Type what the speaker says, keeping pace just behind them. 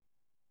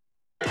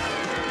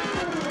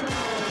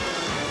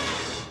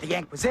The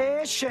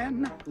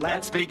Inquisition.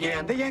 Let's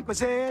begin. The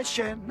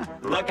Inquisition.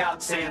 Look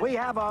out, sin. We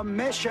have a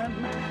mission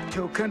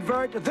to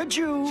convert the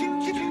Jews.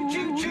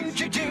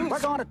 We're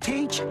gonna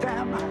teach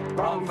them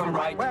Wrong from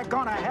right. We're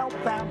gonna help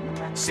them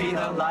See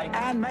the light.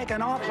 and make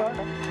an offer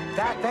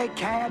that they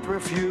can't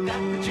refuse.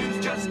 That the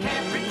Jews just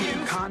can't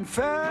refuse.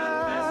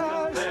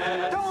 Confess.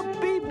 Don't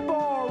be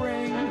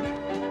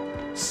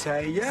boring.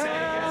 Say yes.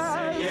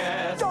 Say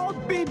yes.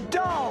 Don't be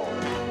dull.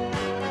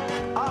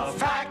 A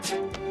fact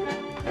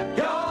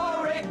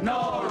you're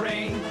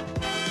ignoring.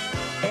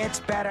 It's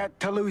better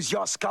to lose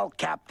your skull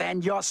cap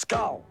than your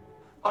skull.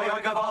 Oi,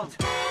 oi,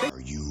 gewalt. Are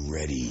you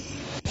ready?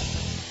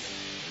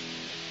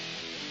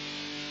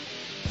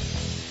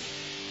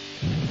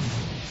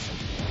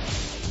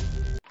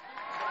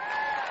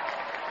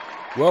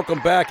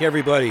 Welcome back,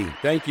 everybody.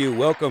 Thank you.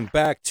 Welcome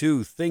back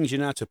to Things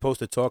You're Not Supposed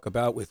to Talk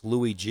About with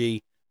Louis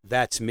G.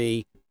 That's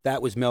me.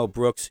 That was Mel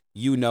Brooks.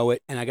 You know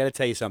it. And I got to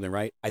tell you something,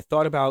 right? I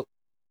thought about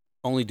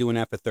only doing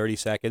that for 30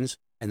 seconds,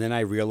 and then I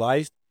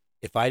realized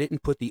if I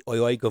didn't put the oi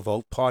oi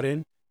gewalt part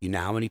in, you know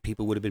how many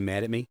people would have been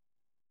mad at me?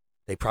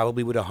 They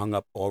probably would have hung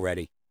up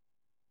already.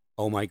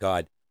 Oh, my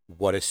God.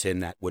 What a sin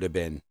that would have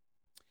been.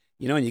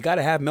 You know, and you got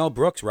to have Mel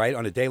Brooks, right,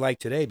 on a day like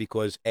today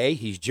because, A,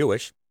 he's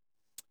Jewish.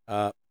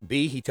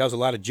 B, he tells a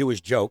lot of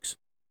Jewish jokes.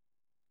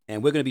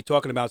 And we're going to be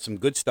talking about some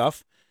good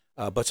stuff,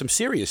 but some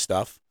serious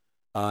stuff.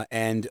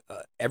 And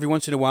every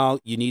once in a while,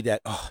 you need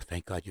that, oh,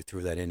 thank God you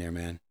threw that in there,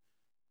 man.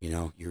 You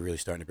know, you're really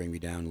starting to bring me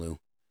down, Lou.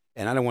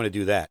 And I don't want to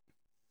do that.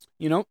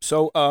 You know,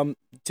 so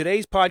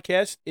today's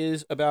podcast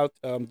is about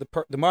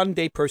the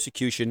modern-day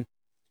persecution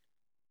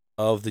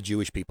of the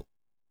Jewish people.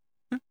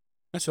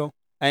 That's all.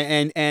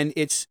 And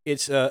it's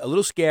a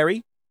little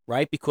scary,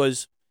 right?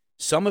 Because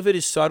some of it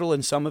is subtle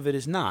and some of it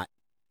is not.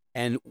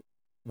 And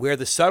where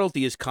the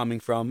subtlety is coming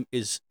from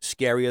is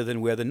scarier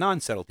than where the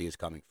non-subtlety is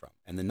coming from.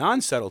 And the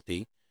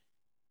non-subtlety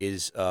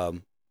is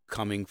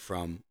coming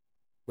from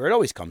where it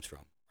always comes from,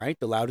 right?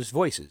 The loudest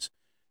voices.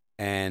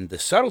 And the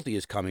subtlety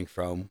is coming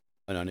from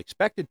an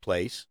unexpected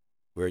place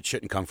where it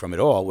shouldn't come from at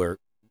all, where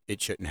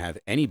it shouldn't have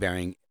any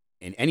bearing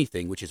in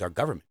anything, which is our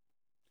government.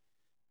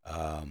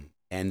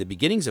 And the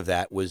beginnings of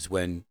that was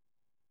when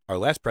our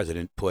last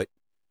president put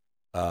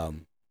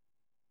the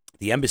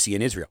embassy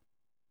in Israel.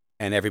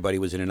 And everybody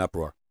was in an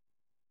uproar.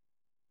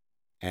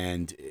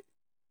 And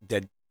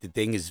the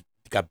thing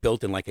got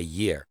built in like a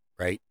year,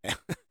 right?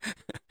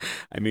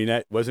 I mean,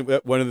 that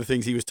wasn't one of the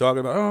things he was talking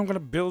about. Oh, I'm going to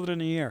build it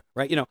in a year,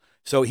 right? You know,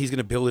 so he's going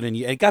to build it in a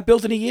year. And it got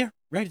built in a year,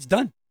 right? It's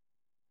done.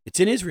 It's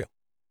in Israel.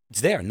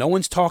 It's there. No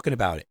one's talking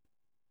about it.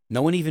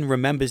 No one even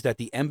remembers that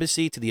the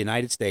embassy to the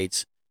United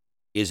States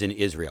is in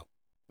Israel.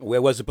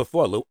 Where was it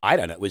before, Lou? I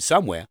don't know. It was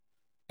somewhere.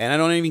 And I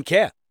don't even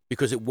care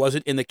because it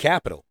wasn't in the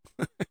capital,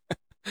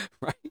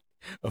 right?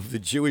 Of the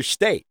Jewish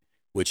state,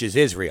 which is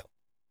Israel,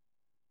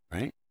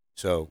 right?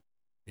 So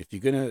if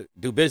you're going to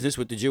do business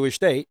with the Jewish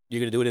state, you're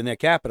going to do it in their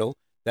capital.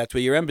 That's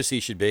where your embassy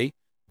should be.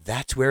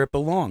 That's where it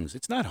belongs.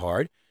 It's not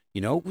hard.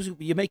 You know,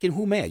 you're making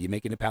who mad? You're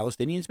making the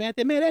Palestinians mad?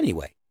 They're mad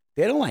anyway.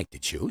 They don't like the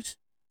Jews,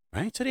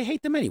 right? So they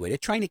hate them anyway. They're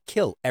trying to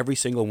kill every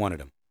single one of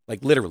them.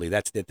 Like literally,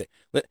 that's the thing.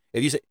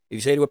 If you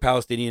say to a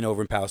Palestinian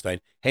over in Palestine,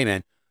 hey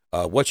man,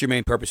 what's your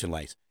main purpose in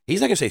life? He's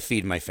not going to say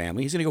feed my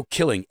family. He's going to go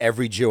killing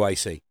every Jew I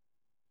see.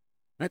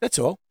 Right, that's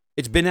all.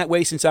 It's been that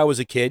way since I was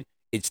a kid.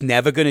 It's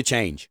never going to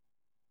change.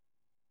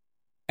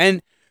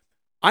 And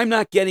I'm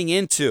not getting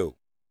into,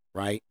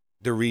 right,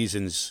 the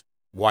reasons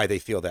why they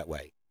feel that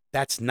way.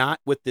 That's not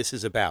what this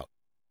is about,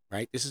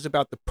 right? This is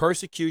about the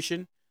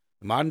persecution,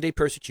 the modern-day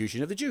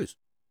persecution of the Jews.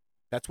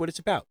 That's what it's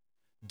about.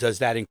 Does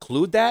that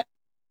include that?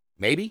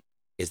 Maybe.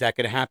 Is that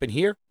going to happen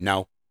here?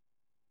 No.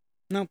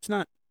 No, it's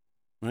not.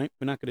 Right?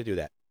 We're not going to do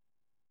that.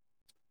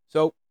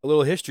 So, a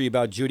little history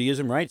about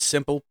Judaism, right?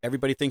 Simple.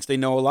 Everybody thinks they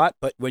know a lot,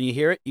 but when you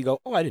hear it, you go,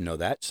 oh, I didn't know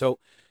that. So,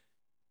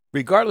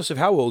 regardless of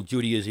how old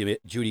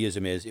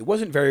Judaism is, it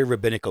wasn't very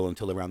rabbinical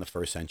until around the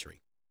 1st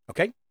century.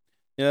 Okay?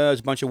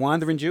 There's a bunch of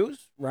wandering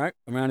Jews, right,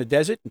 around the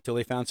desert until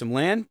they found some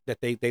land that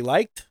they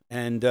liked,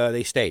 and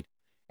they stayed.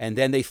 And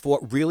then they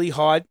fought really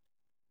hard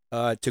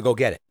to go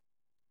get it.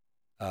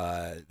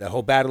 The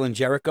whole battle in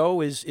Jericho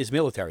is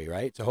military,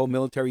 right? It's a whole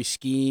military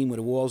scheme where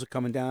the walls are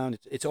coming down.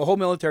 It's a whole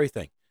military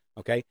thing,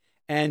 okay?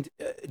 And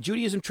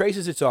Judaism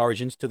traces its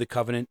origins to the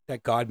covenant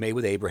that God made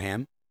with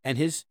Abraham and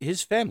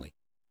his family,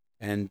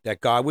 and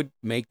that God would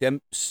make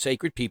them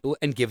sacred people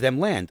and give them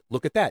land.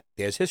 Look at that.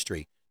 There's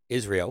history.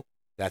 Israel,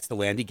 that's the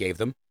land he gave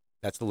them.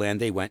 That's the land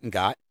they went and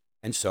got,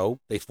 and so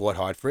they fought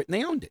hard for it, and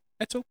they owned it.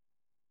 That's all.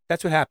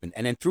 That's what happened.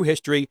 And then through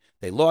history,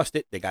 they lost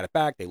it, they got it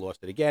back, they lost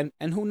it again,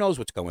 and who knows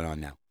what's going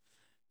on now.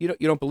 You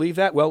don't believe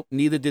that? Well,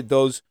 neither did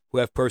those who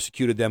have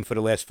persecuted them for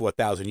the last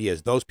 4,000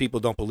 years. Those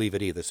people don't believe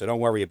it either, so don't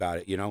worry about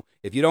it, you know.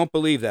 If you don't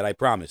believe that, I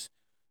promise,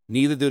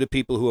 neither do the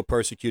people who are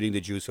persecuting the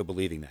Jews for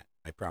believing that,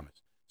 I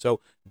promise. So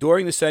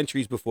during the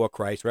centuries before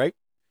Christ, right,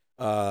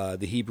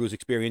 the Hebrews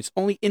experienced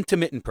only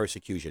intermittent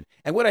persecution.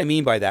 And what I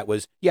mean by that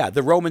was, yeah,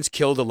 the Romans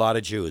killed a lot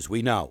of Jews,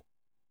 we know,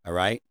 all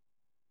right?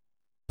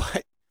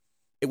 But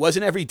it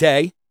wasn't every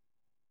day.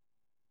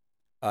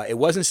 It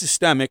wasn't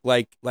systemic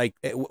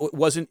it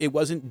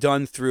wasn't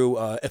done through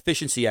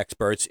efficiency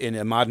experts in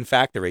a modern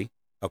factory,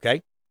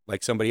 okay,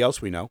 like somebody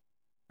else we know.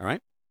 All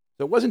right,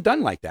 so it wasn't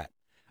done like that.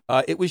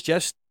 It was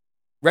just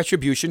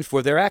retribution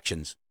for their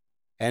actions,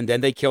 and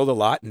then they killed a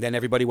lot, and then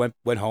everybody went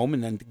home,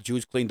 and then the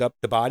Jews cleaned up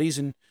the bodies,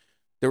 and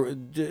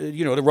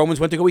the Romans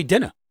went to go eat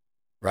dinner.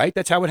 Right,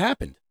 that's how it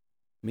happened.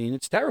 I mean,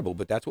 it's terrible,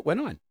 but that's what went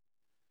on.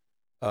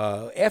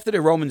 After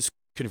the Romans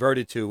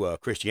converted to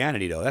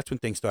Christianity, though, that's when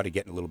things started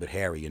getting a little bit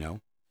hairy,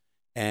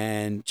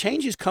 And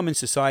changes come in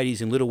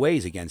societies in little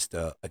ways against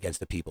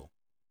the people.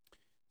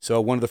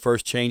 So one of the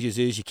first changes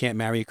is you can't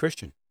marry a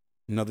Christian.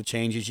 Another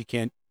change is you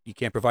can't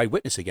provide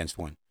witness against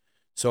one.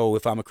 So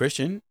if I'm a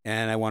Christian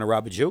and I want to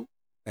rob a Jew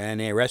and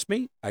they arrest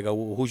me, I go,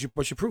 well,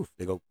 what's your proof?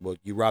 They go, well,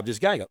 you robbed this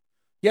guy. I go,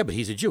 yeah, but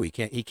he's a Jew. He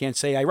can't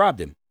say I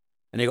robbed him.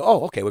 And they go,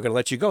 oh, okay, we're going to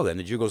let you go then.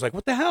 The Jew goes like,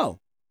 what the hell?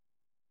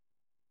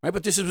 Right,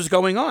 but this is what's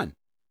going on.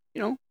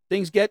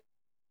 Things get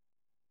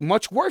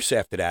much worse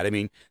after that. I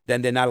mean,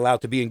 then they're not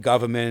allowed to be in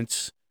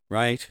governments,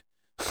 right?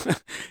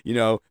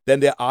 Then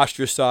they're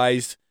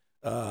ostracized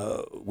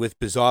with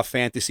bizarre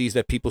fantasies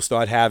that people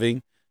start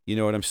having. You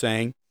know what I'm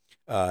saying?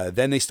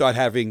 Then they start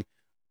having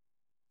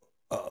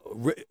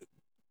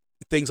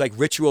things like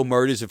ritual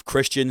murders of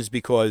Christians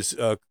because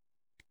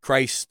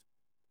Christ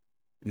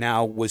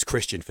now was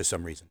Christian for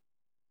some reason.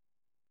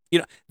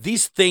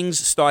 These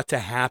things start to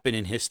happen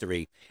in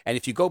history. And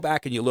if you go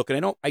back and you look,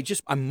 and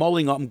I'm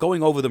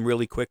going over them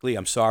really quickly.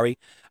 I'm sorry.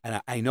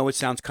 And I know it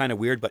sounds kind of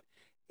weird, but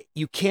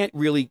you can't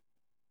really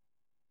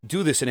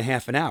do this in a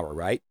half an hour,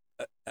 right?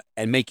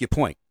 And make your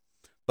point.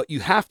 But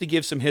you have to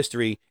give some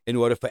history in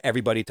order for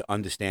everybody to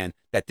understand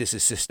that this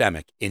is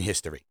systemic in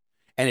history.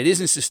 And it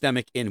isn't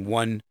systemic in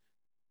one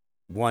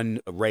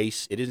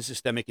race. It isn't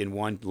systemic in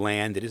one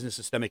land. It isn't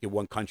systemic in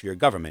one country or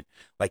government.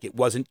 Like it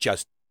wasn't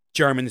just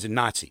Germans and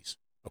Nazis.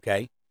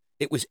 Okay,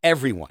 it was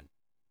everyone,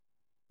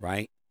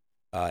 right?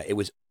 It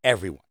was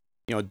everyone.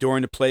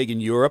 During the plague in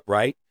Europe,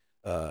 right?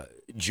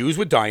 Jews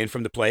were dying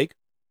from the plague,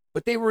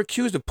 but they were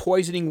accused of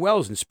poisoning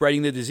wells and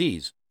spreading the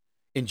disease.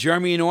 In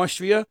Germany and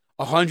Austria,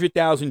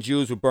 100,000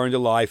 Jews were burned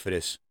alive for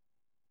this,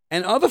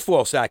 and other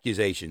false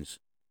accusations,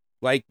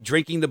 like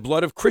drinking the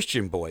blood of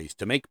Christian boys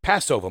to make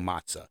Passover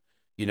matzah.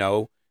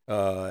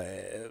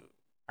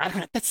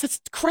 That's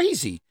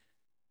crazy,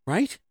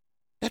 right?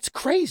 That's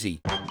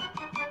crazy.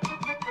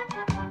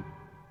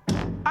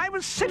 I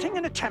was sitting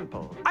in a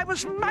temple. I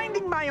was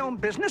minding my own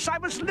business. I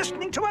was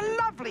listening to a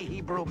lovely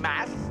Hebrew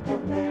mass.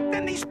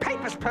 Then these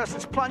papist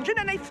persons plunge in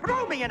and they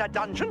throw me in a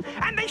dungeon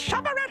and they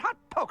shove a red-hot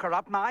poker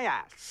up my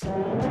ass.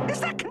 Is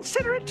that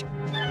considerate?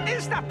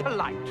 Is that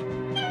polite?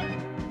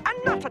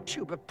 And not a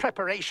tube of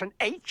preparation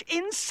H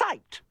in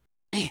sight.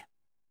 Man,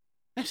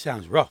 that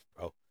sounds rough,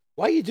 bro.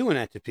 Why are you doing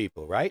that to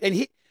people, right?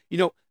 And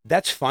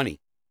that's funny,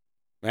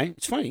 right?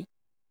 It's funny,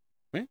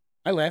 right?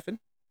 I laughing,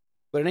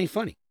 but it ain't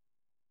funny.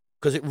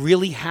 Because it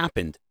really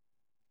happened.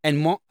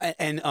 And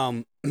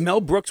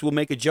Mel Brooks will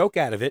make a joke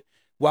out of it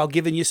while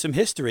giving you some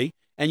history,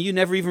 and you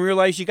never even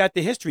realized you got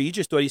the history. You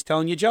just thought he's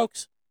telling you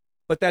jokes.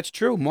 But that's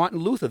true.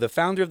 Martin Luther, the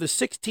founder of the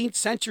 16th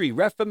century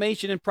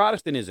Reformation and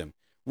Protestantism,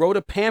 wrote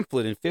a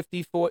pamphlet in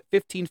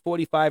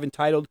 1545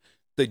 entitled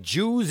The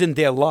Jews and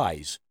Their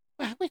Lies.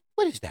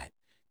 What is that?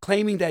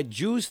 Claiming that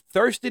Jews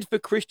thirsted for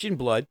Christian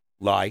blood,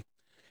 lie,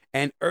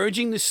 and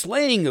urging the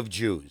slaying of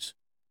Jews.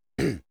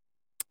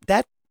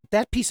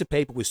 That piece of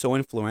paper was so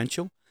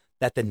influential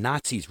that the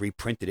Nazis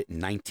reprinted it in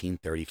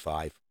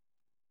 1935.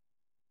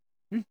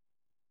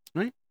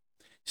 Right?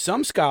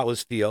 Some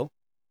scholars feel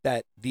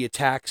that the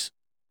attacks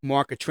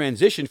mark a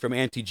transition from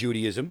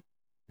anti-Judaism,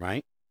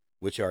 right,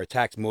 which are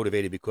attacks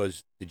motivated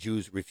because the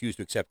Jews refuse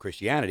to accept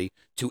Christianity,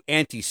 to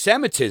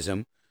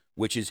anti-Semitism,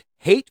 which is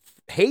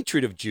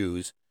hatred of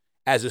Jews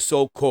as a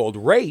so-called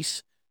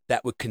race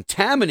that would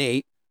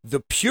contaminate the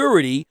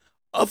purity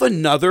of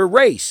another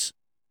race.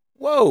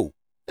 Whoa,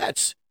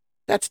 that's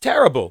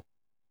terrible,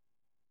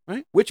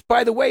 right? Which,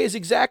 by the way, is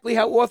exactly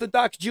how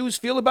Orthodox Jews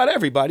feel about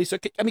everybody. So,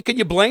 can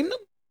you blame them?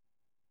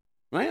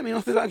 Right? I mean,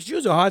 Orthodox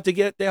Jews are hard to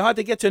get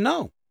to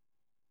know.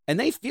 And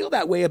they feel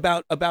that way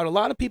about a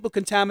lot of people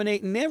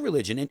contaminating their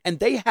religion. And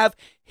they have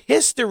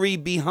history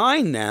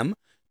behind them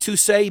to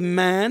say,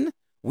 man,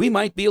 we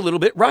might be a little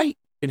bit right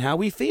in how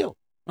we feel.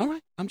 All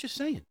right, I'm just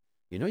saying.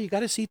 You got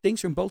to see things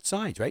from both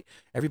sides, right?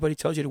 Everybody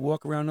tells you to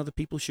walk around in other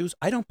people's shoes.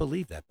 I don't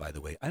believe that, by the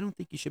way. I don't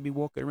think you should be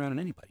walking around in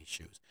anybody's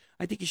shoes.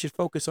 I think you should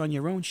focus on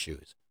your own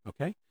shoes,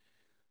 okay?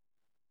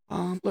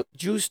 Look,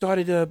 Jews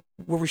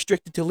were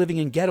restricted to living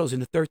in ghettos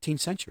in the 13th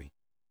century.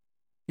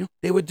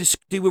 They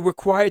were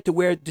required to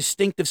wear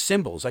distinctive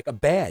symbols like a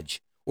badge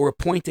or a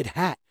pointed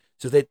hat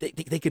so that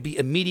they could be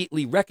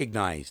immediately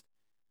recognized,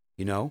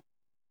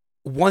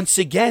 Once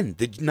again,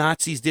 the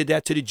Nazis did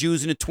that to the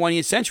Jews in the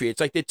 20th century.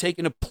 It's like they're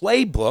taking a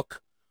playbook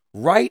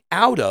right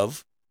out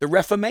of the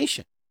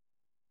Reformation.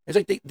 It's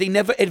like they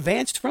never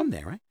advanced from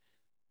there, right?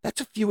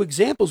 That's a few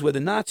examples where the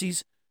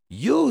Nazis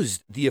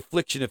used the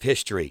affliction of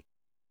history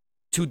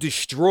to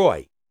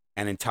destroy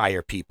an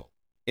entire people.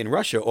 In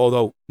Russia,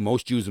 although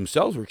most Jews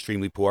themselves were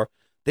extremely poor,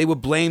 They were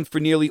blamed for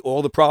nearly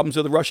all the problems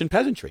of the Russian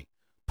peasantry.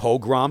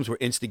 Pogroms were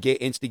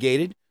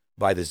instigated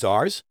by the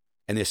Tsars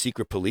and their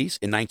secret police.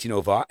 In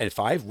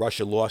 1905,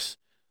 Russia lost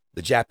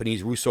the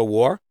Japanese-Russo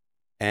War,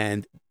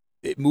 and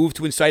it moved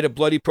to incite a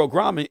bloody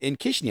pogrom in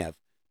Kishinev.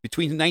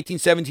 Between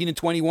 1917 and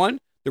 21,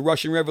 the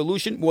Russian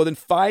Revolution, more than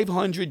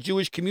 500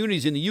 Jewish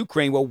communities in the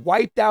Ukraine were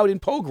wiped out in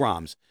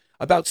pogroms.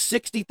 About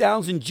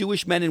 60,000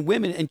 Jewish men and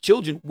women and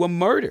children were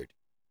murdered.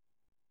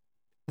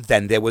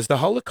 Then there was the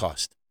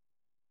Holocaust,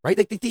 right?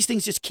 Like these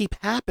things just keep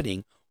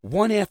happening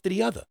one after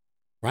the other,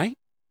 right?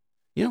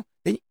 You know,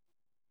 then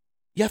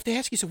you have to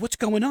ask yourself, what's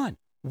going on?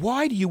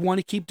 Why do you want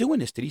to keep doing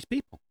this to these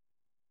people?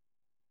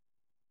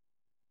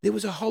 There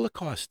was a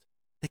Holocaust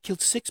that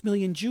killed 6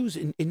 million Jews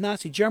in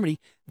Nazi Germany.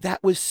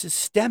 That was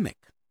systemic.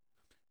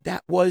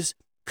 That was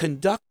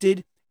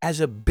conducted as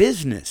a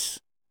business,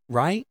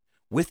 right?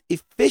 With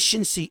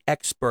efficiency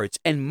experts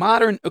and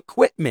modern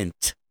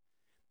equipment.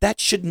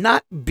 That should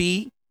not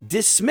be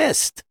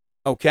dismissed,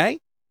 okay?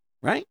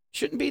 Right?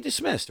 Shouldn't be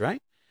dismissed,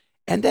 right?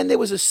 And then there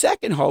was a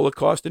second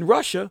Holocaust in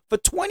Russia for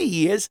 20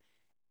 years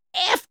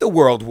after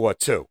World War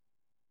II.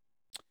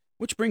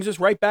 Which brings us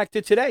right back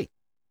to today,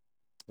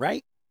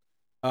 right?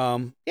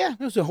 Yeah,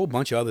 there's a whole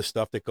bunch of other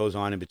stuff that goes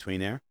on in between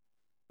there.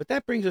 But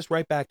that brings us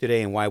right back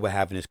today and why we're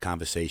having this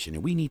conversation.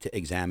 And we need to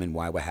examine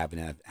why we're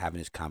having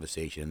this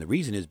conversation. And the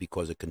reason is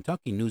because a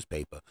Kentucky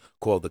newspaper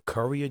called the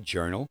Courier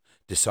Journal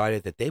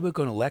decided that they were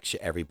going to lecture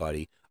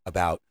everybody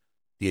about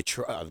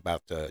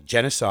the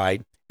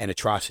genocide and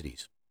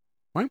atrocities.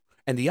 Right?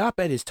 And the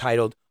op-ed is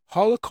titled,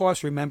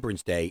 Holocaust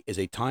Remembrance Day is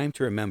a time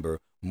to remember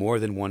more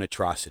than one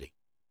atrocity.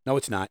 No,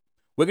 it's not.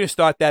 We're going to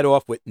start that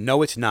off with,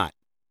 no, it's not.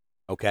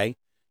 Okay?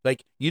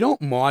 Like, you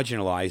don't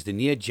marginalize the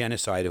near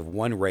genocide of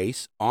one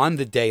race on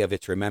the day of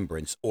its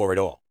remembrance, or at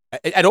all.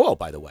 At all,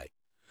 by the way.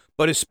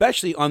 But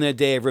especially on their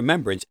day of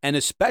remembrance, and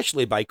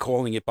especially by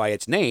calling it by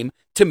its name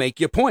to make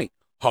your point.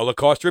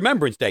 Holocaust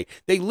Remembrance Day.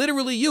 They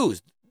literally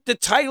used the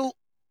title,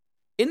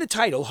 in the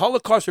title,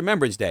 Holocaust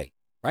Remembrance Day,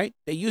 right?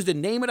 They used the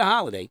name of the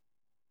holiday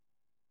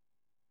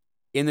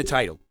in the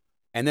title.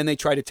 And then they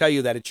try to tell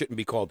you that it shouldn't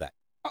be called that.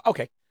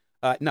 Okay.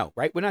 No,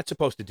 right? We're not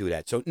supposed to do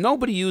that. So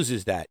nobody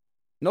uses that.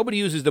 Nobody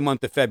uses the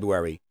month of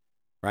February,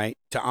 right,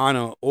 to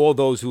honor all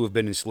those who have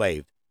been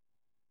enslaved.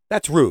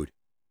 That's rude,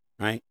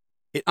 right?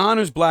 It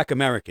honors black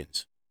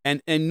Americans.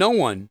 And no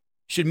one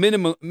should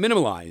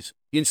minimize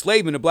the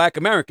enslavement of black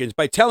Americans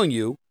by telling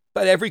you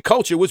that every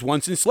culture was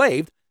once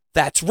enslaved.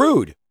 That's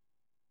rude.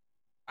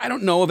 I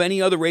don't know of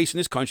any other race in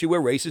this country where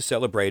race is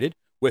celebrated,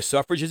 where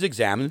suffrage is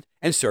examined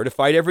and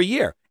certified every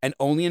year, and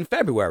only in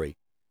February.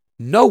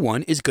 No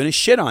one is going to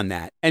shit on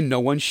that, and no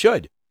one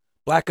should.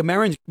 Black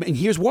Americans, and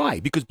here's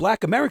why, because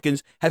black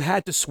Americans have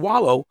had to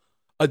swallow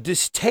a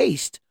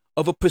distaste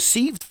of a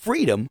perceived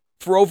freedom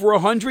for over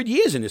 100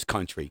 years in this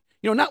country.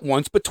 You know, not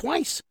once, but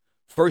twice.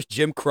 First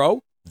Jim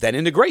Crow, then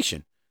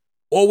integration,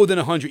 all within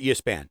a 100-year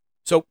span.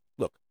 So,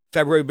 look,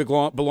 February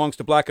belongs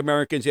to black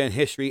Americans and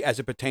history as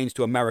it pertains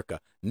to America,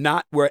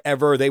 not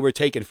wherever they were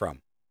taken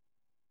from.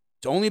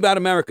 It's only about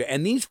America.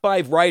 And these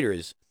 5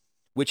 writers,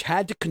 which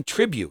had to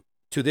contribute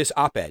to this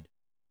op-ed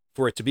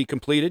for it to be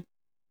completed,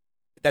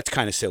 that's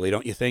kind of silly,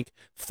 don't you think?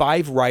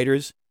 5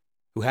 writers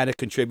who had to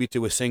contribute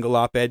to a single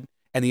op-ed,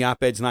 and the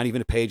op-ed's not even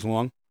a page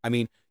long. I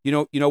mean, you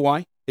know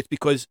why? It's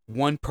because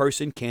one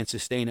person can't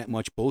sustain that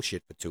much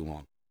bullshit for too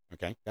long.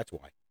 Okay? That's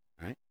why.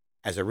 All right?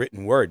 As a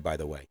written word, by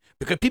the way.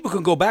 Because people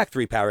can go back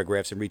 3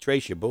 paragraphs and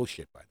retrace your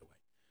bullshit, by the way.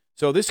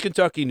 So this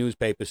Kentucky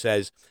newspaper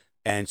says,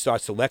 and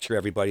starts to lecture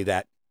everybody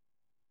that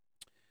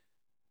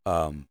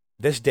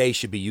this day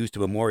should be used to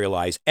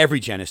memorialize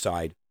every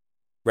genocide.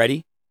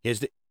 Ready?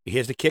 Here's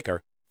the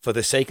kicker. For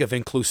the sake of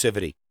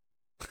inclusivity.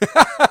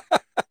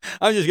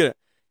 I'm just going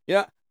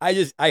to,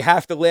 I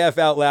have to laugh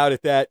out loud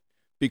at that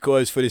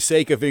because for the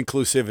sake of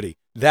inclusivity,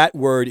 that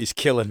word is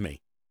killing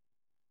me.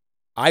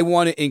 I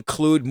want to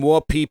include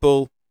more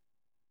people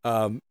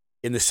in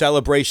the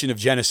celebration of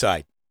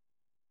genocide.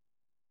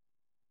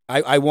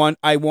 I want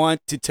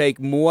to take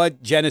more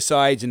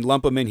genocides and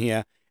lump them in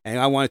here, and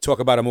I want to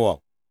talk about them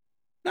all.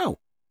 No,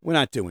 we're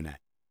not doing that,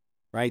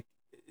 right?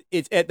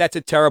 That's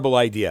a terrible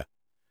idea.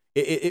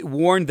 It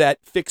warned that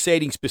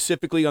fixating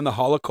specifically on the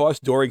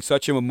Holocaust during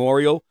such a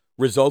memorial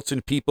results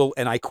in people,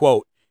 and I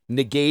quote,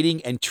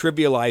 negating and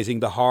trivializing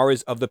the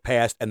horrors of the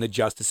past and the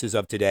justices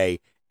of today,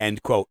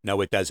 end quote.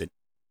 No, it doesn't.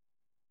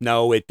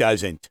 No, it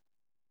doesn't.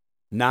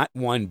 Not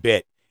one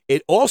bit.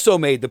 It also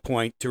made the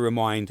point to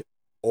remind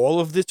all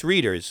of its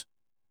readers,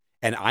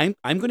 and I'm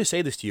going to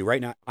say this to you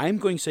right now. I'm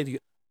going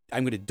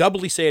to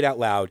doubly say it out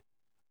loud.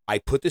 I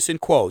put this in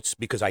quotes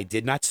because I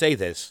did not say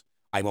this.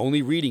 I'm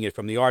only reading it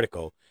from the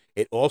article.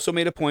 It also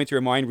made a point to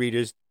remind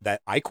readers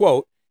that, I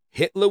quote,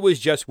 Hitler was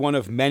just one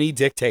of many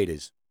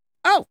dictators.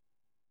 Oh,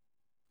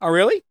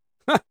 really?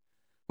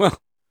 Well,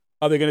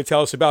 are they going to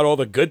tell us about all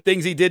the good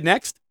things he did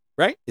next?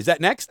 Right? Is that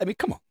next? I mean,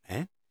 come on,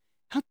 man.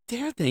 How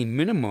dare they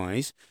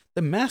minimize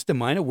the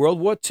mastermind of World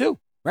War II,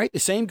 right? The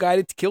same guy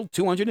that killed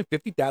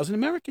 250,000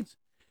 Americans,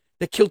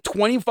 that killed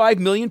 25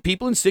 million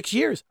people in 6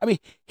 years. I mean,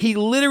 he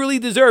literally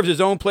deserves his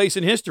own place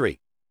in history.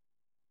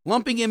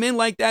 lumping him in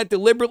like that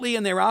deliberately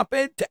in their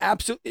op-ed to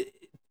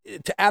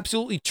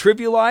absolutely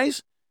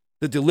trivialize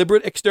the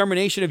deliberate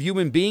extermination of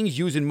human beings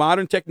using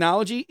modern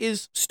technology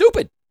is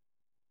stupid.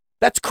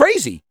 That's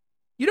crazy.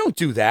 You don't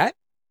do that.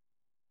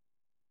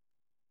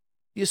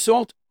 The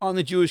assault on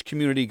the Jewish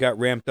community got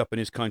ramped up in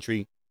his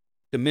country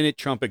the minute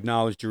Trump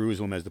acknowledged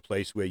Jerusalem as the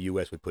place where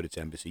U.S. would put its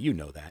embassy. You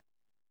know that.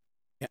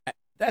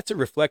 That's a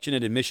reflection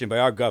and admission by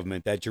our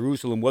government that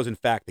Jerusalem was in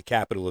fact the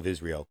capital of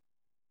Israel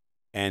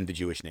and the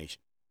Jewish nation.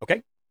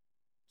 Okay?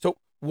 So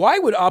why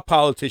would our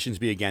politicians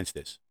be against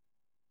this?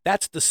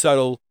 That's the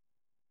subtle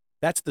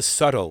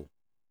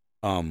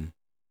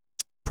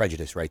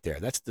prejudice right there.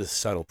 That's the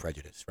subtle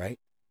prejudice, right?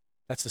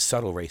 That's the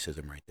subtle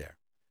racism right there.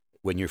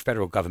 When your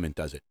federal government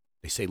does it,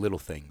 they say little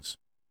things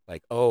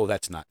like, oh,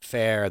 that's not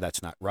fair,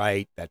 that's not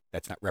right,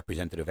 that's not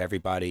representative of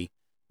everybody.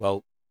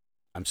 Well,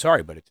 I'm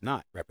sorry, but it's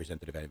not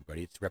representative of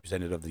everybody. It's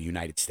representative of the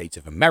United States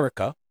of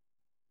America,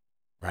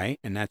 right?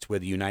 And that's where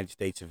the United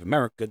States of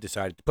America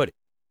decided to put it.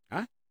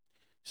 Huh?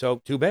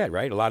 So too bad,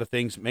 right? A lot of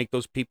things make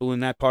those people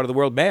in that part of the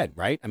world mad,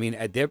 right? I mean,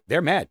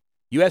 they're mad.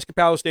 You ask a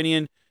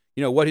Palestinian,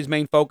 what his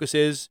main focus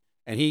is,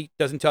 and he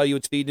doesn't tell you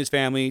it's feeding his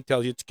family, he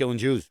tells you it's killing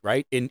Jews,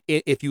 right?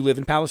 If you live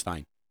in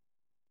Palestine,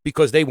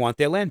 because they want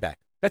their land back.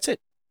 That's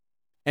it.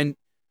 And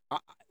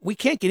we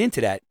can't get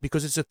into that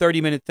because it's a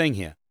 30-minute thing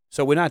here.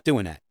 So we're not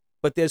doing that.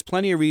 But there's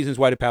plenty of reasons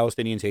why the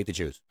Palestinians hate the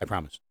Jews. I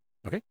promise.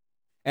 Okay?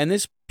 And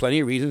there's plenty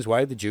of reasons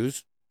why the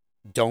Jews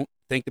don't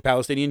think the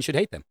Palestinians should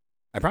hate them.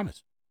 I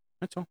promise.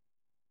 That's all.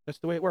 That's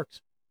the way it works.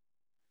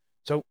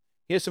 So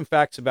here's some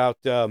facts about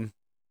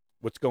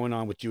what's going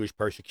on with Jewish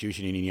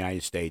persecution in the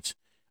United States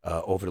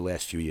over the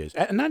last few years.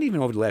 And not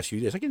even over the last few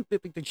years. I think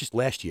just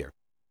last year.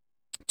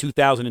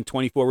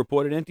 2024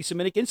 reported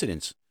anti-Semitic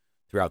incidents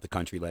throughout the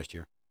country last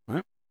year.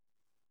 Right?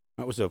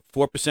 That was a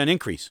 4%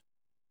 increase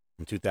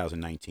from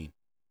 2019.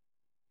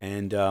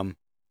 And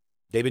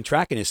they've been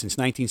tracking it since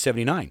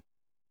 1979.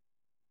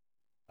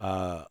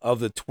 Of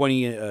the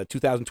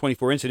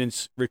 2024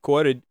 incidents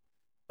recorded,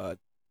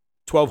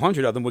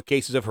 1,200 of them were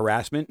cases of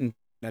harassment, and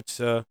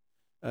that's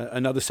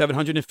another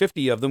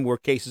 750 of them were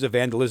cases of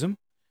vandalism,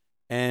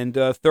 and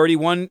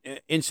 31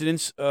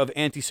 incidents of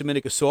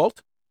anti-Semitic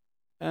assault,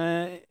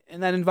 and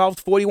that involved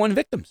 41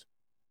 victims.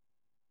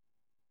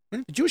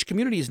 The Jewish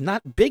community is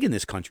not big in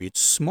this country. It's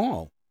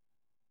small.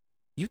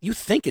 You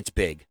think it's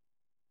big.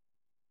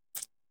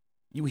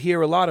 You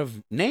hear a lot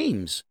of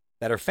names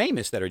that are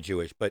famous that are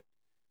Jewish, but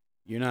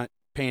you're not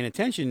paying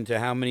attention to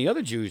how many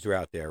other Jews are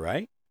out there,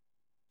 right?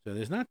 So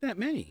there's not that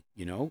many,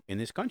 in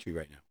this country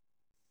right now.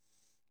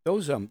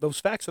 Those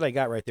facts that I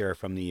got right there are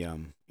from the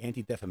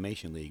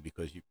Anti-Defamation League,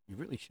 because you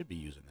really should be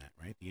using that,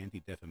 right? The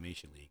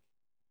Anti-Defamation League.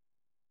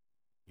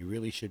 You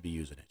really should be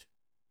using it.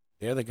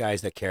 They're the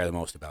guys that care the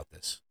most about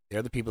this.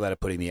 They're the people that are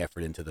putting the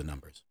effort into the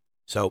numbers.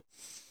 So,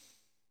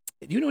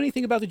 do you know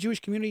anything about the Jewish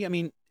community? I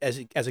mean, as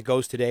it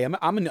goes today,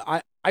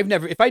 I've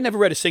never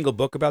read a single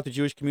book about the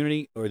Jewish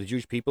community or the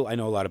Jewish people. I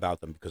know a lot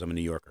about them because I'm a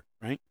New Yorker,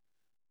 right?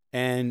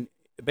 And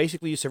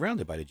basically, you're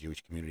surrounded by the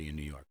Jewish community in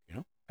New York.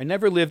 I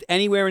never lived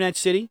anywhere in that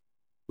city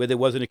where there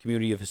wasn't a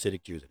community of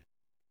Hasidic Jews in it.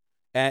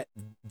 And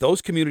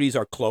those communities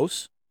are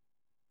close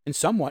and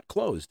somewhat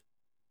closed.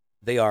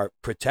 They are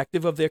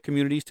protective of their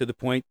communities to the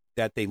point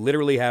that they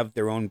literally have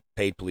their own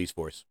paid police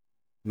force,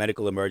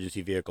 medical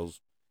emergency vehicles,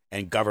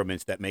 and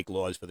governments that make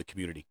laws for the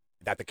community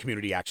that the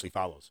community actually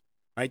follows,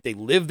 right? They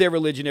live their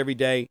religion every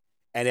day,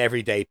 and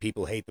every day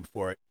people hate them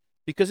for it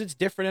because it's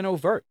different and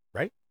overt,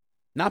 right?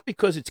 Not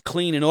because it's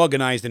clean and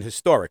organized and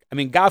historic. I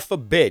mean, God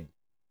forbid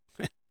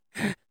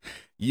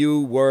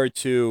you were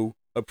to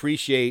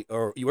appreciate,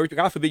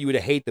 God forbid you were to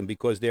hate them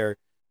because they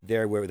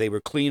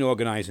were clean,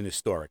 organized, and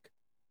historic.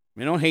 I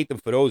mean, don't hate them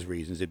for those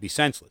reasons. It'd be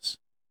senseless.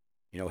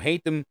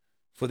 Hate them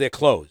for their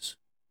clothes.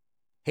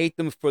 Hate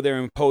them for their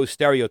imposed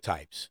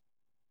stereotypes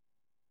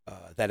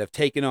that have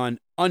taken on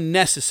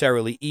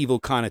unnecessarily evil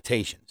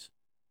connotations,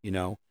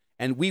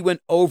 And we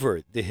went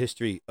over the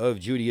history of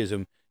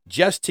Judaism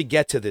just to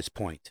get to this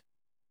point.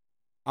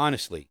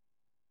 Honestly,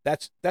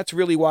 that's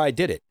really why I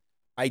did it.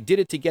 I did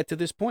it to get to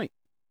this point.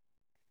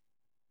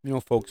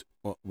 Folks,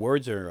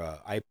 words are,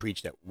 I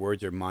preach that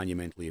words are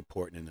monumentally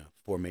important in the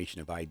formation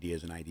of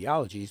ideas and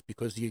ideologies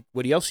because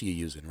what else are you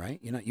using, right?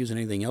 You're not using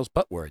anything else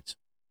but words.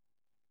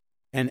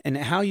 And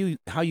how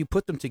you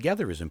put them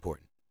together is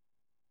important.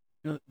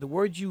 The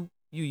words you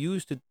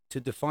use to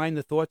define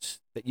the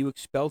thoughts that you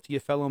expel to your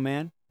fellow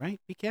man,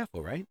 right? Be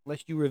careful, right?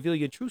 Lest you reveal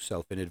your true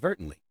self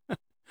inadvertently.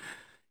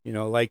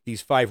 Like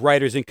these 5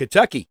 writers in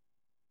Kentucky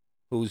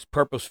whose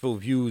purposeful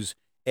views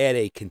add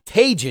a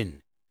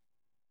contagion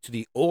to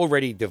the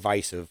already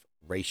divisive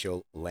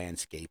racial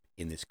landscape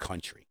in this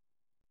country.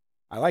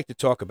 I like to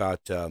talk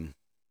about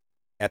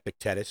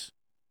Epictetus,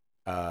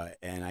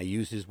 and I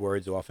use his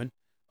words often.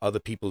 Other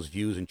people's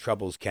views and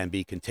troubles can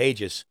be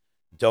contagious.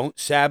 Don't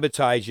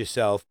sabotage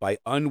yourself by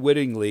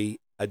unwittingly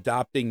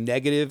adopting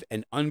negative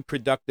and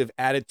unproductive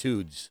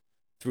attitudes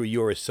through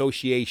your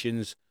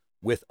associations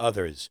with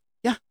others.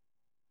 Yeah,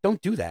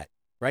 don't do that,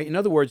 right? In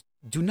other words,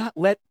 do not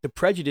let the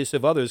prejudice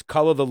of others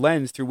color the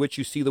lens through which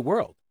you see the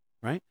world.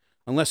 right?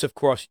 Unless, of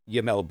course,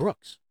 you're Mel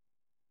Brooks.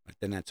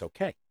 Then that's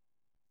okay.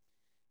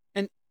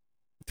 And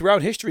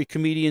throughout history,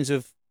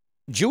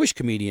 Jewish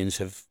comedians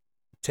have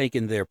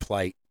taken their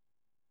plight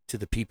to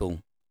the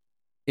people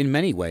in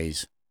many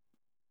ways.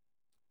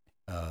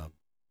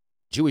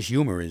 Jewish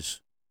humor it's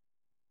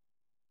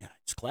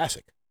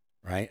classic,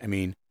 right? I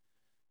mean,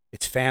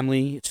 it's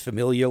family, it's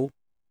familial,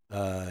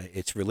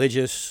 it's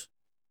religious,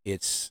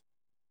 it's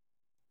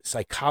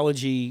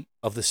psychology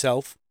of the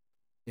self.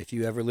 If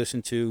you ever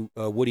listen to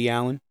Woody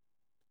Allen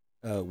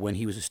when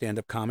he was a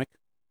stand-up comic,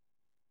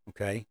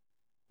 okay,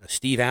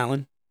 Steve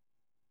Allen,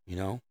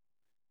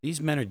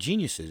 these men are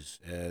geniuses.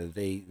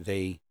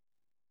 They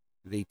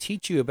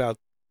teach you about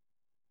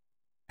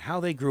how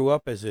they grew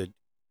up as a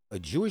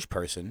Jewish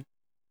person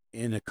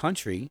in a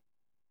country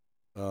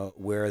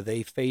where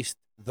they faced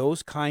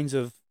those kinds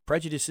of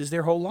prejudices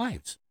their whole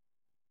lives.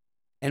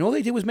 And all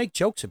they did was make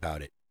jokes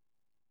about it.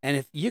 And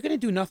if you're going to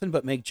do nothing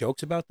but make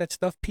jokes about that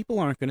stuff, people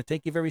aren't going to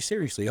take you very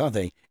seriously, are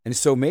they? And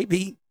so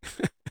maybe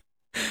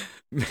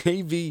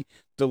maybe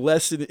the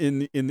lesson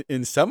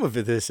in some of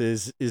this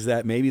is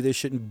that maybe there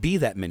shouldn't be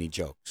that many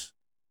jokes,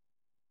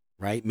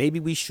 right? Maybe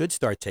we should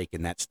start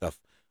taking that stuff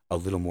a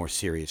little more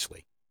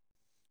seriously.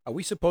 Are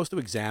we supposed to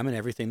examine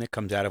everything that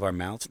comes out of our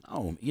mouths?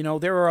 No.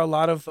 There are a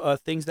lot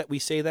of things that we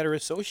say that are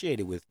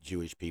associated with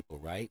Jewish people,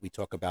 right? We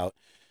talk about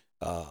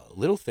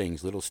little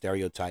things, little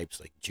stereotypes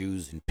like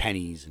Jews and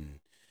pennies and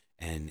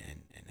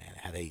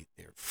how they're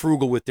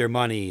frugal with their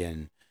money,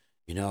 and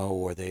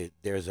or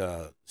there's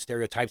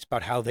stereotypes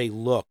about how they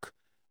look.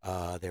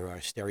 There are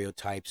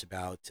stereotypes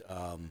about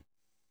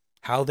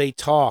how they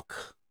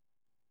talk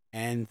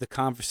and the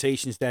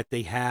conversations that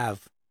they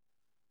have,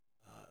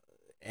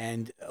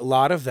 and a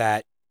lot of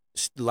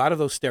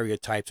those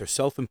stereotypes are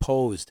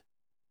self-imposed,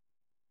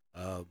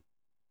 and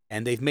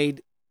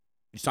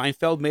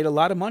Seinfeld made a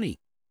lot of money,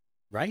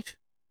 right,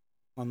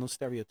 on those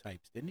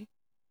stereotypes, didn't he?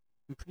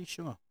 I'm pretty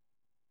sure.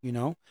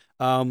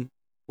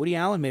 Woody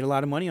Allen made a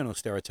lot of money on those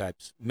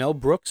stereotypes. Mel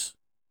Brooks,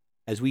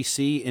 as we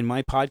see in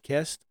my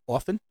podcast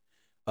often,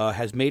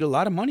 has made a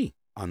lot of money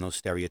on those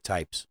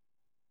stereotypes.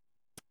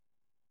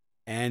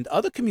 And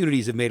other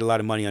communities have made a lot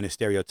of money on the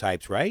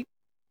stereotypes, right?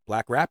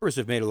 Black rappers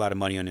have made a lot of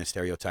money on their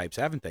stereotypes,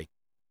 haven't they?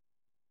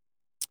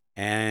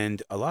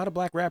 And a lot of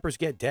black rappers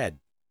get dead.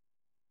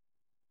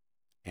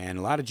 And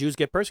a lot of Jews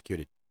get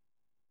persecuted.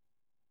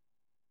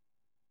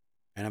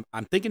 And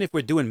I'm thinking if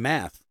we're doing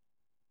math,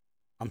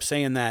 I'm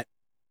saying that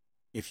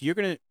if you're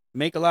going to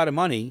make a lot of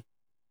money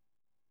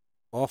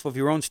off of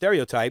your own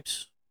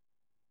stereotypes,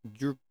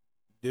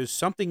 there's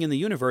something in the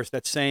universe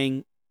that's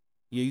saying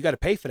you got to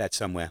pay for that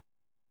somewhere.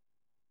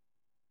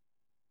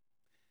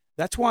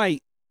 That's why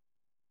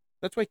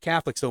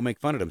Catholics don't make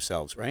fun of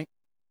themselves, right?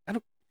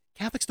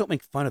 Catholics don't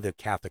make fun of their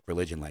Catholic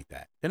religion like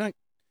that. They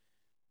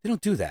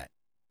don't do that.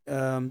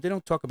 They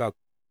don't talk about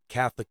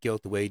Catholic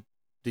guilt the way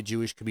the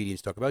Jewish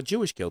comedians talk about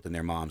Jewish guilt in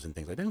their moms and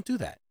things like that. They don't do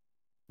that,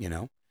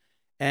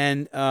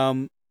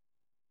 And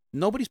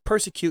nobody's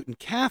persecuting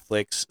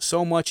Catholics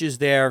so much as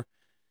they're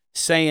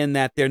saying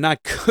that they're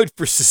not good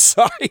for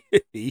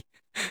society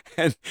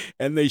and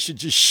they should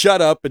just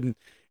shut up and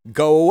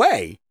go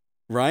away,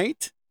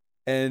 right?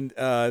 And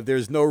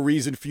there's no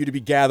reason for you to be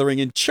gathering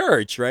in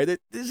church, right?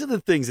 These are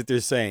the things that they're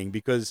saying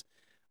because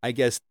I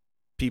guess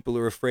people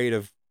are afraid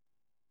of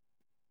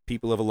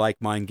people of a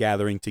like mind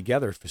gathering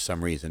together for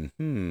some reason.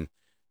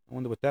 I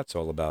wonder what that's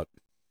all about.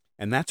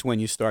 And that's when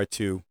you start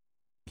to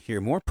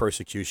hear more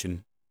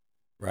persecution,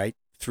 right?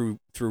 Through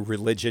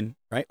religion,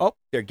 right? Oh,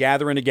 they're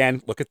gathering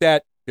again. Look at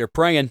that. They're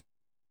praying.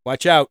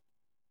 Watch out.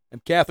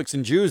 Them Catholics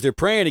and Jews, they're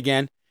praying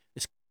again.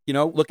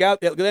 Look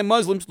out. Look at them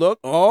Muslims. Look.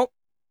 Oh,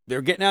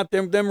 they're getting out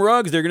them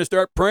rugs. They're going to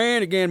start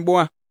praying again,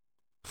 boy.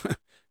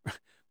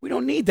 We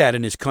don't need that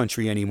in this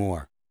country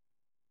anymore.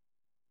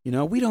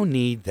 We don't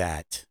need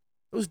that.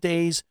 Those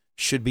days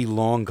should be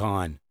long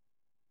gone,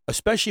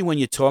 especially when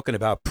you're talking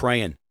about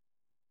praying.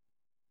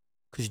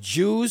 Because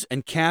Jews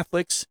and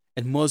Catholics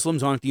and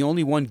Muslims aren't the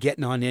only one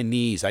getting on their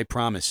knees, I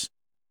promise.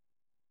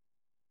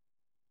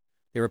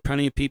 There are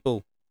plenty of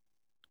people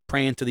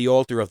praying to the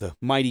altar of the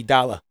mighty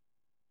dollar,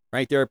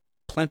 right? There are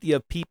plenty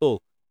of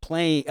people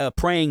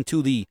praying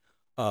to the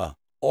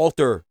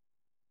altar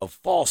of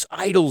false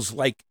idols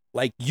like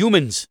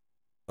humans,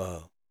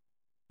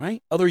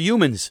 right? Other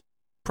humans,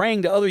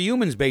 praying to other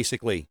humans,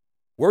 basically.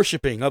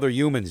 Worshipping other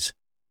humans.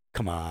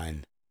 Come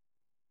on.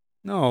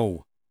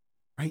 No.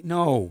 Right?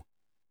 No.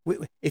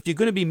 If you're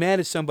going to be mad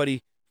at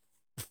somebody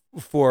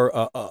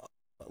for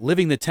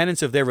living the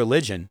tenets of their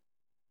religion,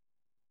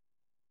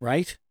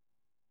 right?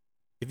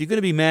 If you're going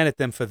to be mad at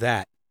them for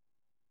that,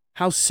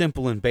 how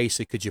simple and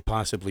basic could you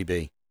possibly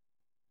be?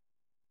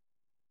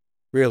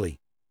 Really.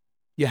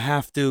 You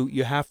have to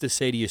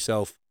say to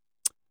yourself,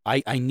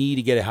 I need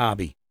to get a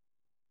hobby.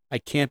 I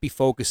can't be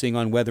focusing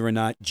on whether or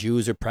not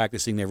Jews are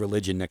practicing their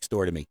religion next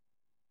door to me,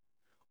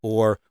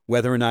 or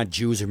whether or not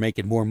Jews are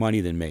making more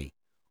money than me,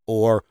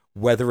 or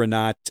whether or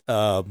not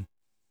I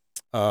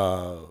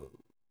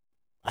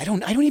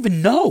don't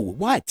even know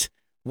what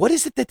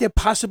is it that they're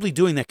possibly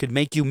doing that could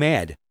make you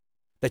mad.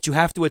 that you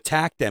have to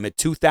attack them at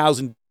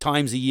 2,000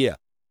 times a year?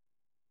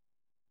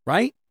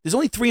 Right? There's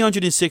only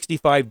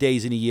 365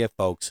 days in a year,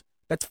 folks.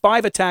 That's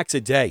 5 attacks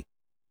a day.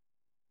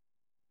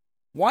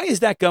 Why is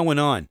that going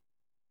on?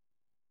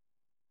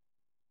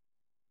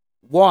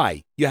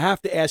 Why? You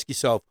have to ask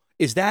yourself,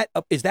 is that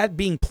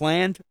being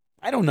planned?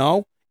 I don't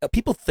know. Are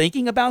people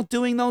thinking about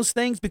doing those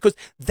things? Because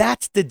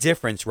that's the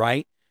difference,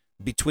 right?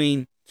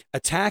 Between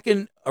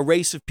attacking a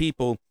race of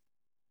people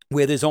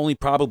where there's only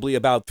probably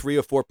about 3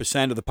 or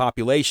 4% of the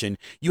population.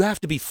 You have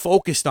to be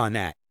focused on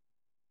that.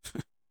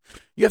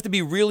 You have to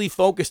be really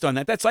focused on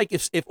that. That's like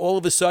if all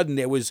of a sudden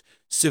there was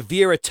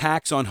severe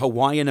attacks on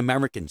Hawaiian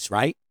Americans,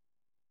 right?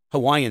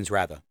 Hawaiians,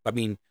 rather. I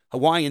mean,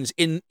 Hawaiians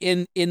in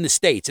the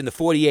States, in the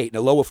 48, in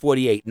the lower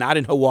 48, not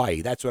in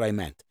Hawaii. That's what I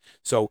meant.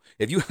 So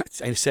if you,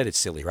 I said it's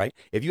silly, right?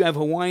 If you have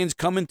Hawaiians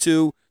coming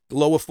to the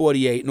lower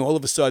 48 and all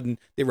of a sudden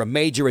there are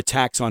major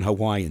attacks on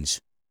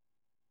Hawaiians.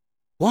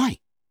 Why?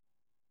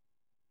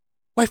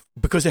 Why?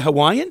 Because they're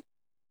Hawaiian?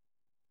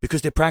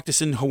 Because they're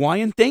practicing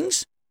Hawaiian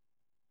things?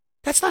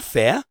 That's not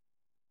fair.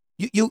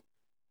 You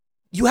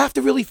have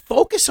to really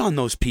focus on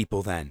those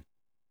people then.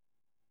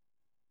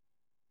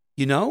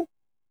 You know?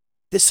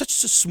 There's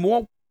such a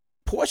small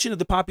portion of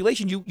the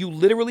population, you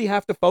literally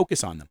have to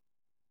focus on them.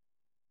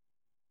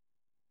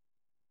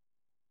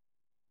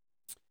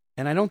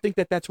 And I don't think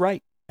that that's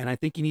right. And I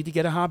think you need to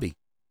get a hobby.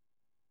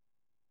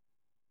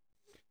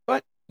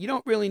 But you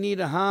don't really need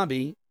a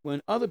hobby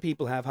when other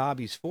people have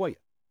hobbies for you.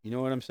 You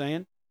know what I'm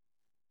saying?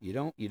 You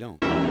don't. You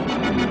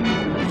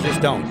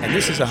just don't. And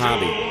this is a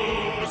hobby.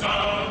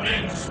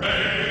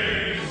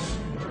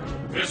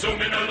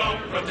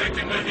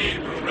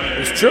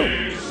 It's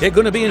true. They're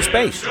going to be in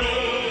space.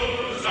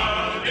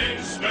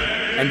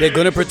 And they're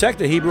going to protect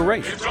the Hebrew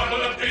race.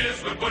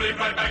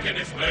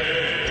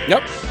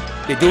 Yep.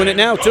 They're doing it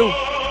now, too.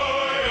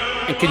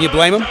 And can you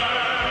blame them?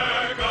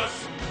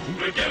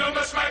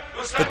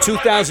 For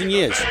 2,000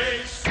 years,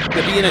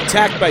 they're being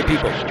attacked by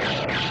people.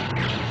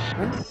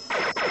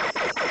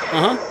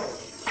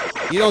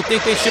 You don't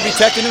think they should be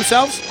protecting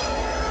themselves?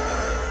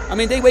 I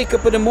mean, they wake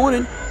up in the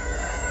morning,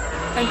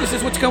 and this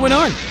is what's going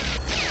on.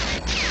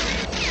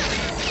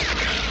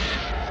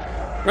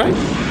 Right?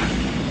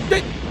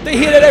 They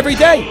hear that every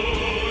day.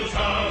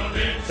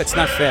 That's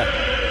not fair.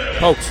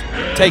 Folks,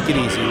 take it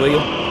easy, will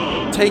you?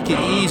 Take it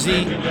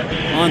easy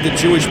on the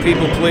Jewish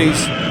people, please.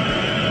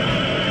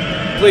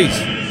 Please.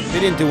 They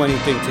didn't do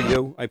anything to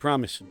you, I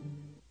promise.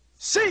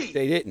 See,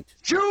 they didn't.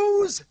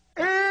 Jews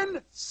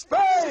in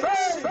space.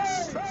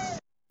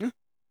 Huh?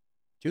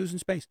 Jews in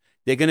space.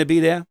 They're going to be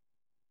there.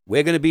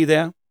 We're going to be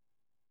there.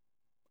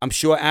 I'm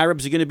sure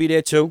Arabs are going to be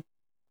there too.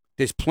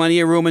 There's plenty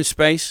of room in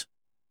space.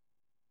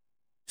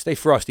 Stay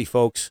frosty,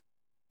 folks.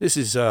 This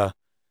is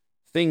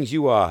things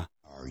you are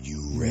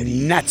you ready?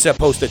 Not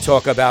supposed to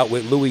talk about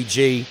with Louis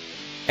G.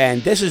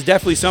 And this is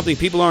definitely something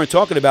people aren't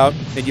talking about,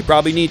 and you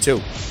probably need to.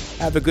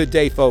 Have a good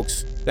day,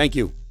 folks. Thank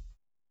you.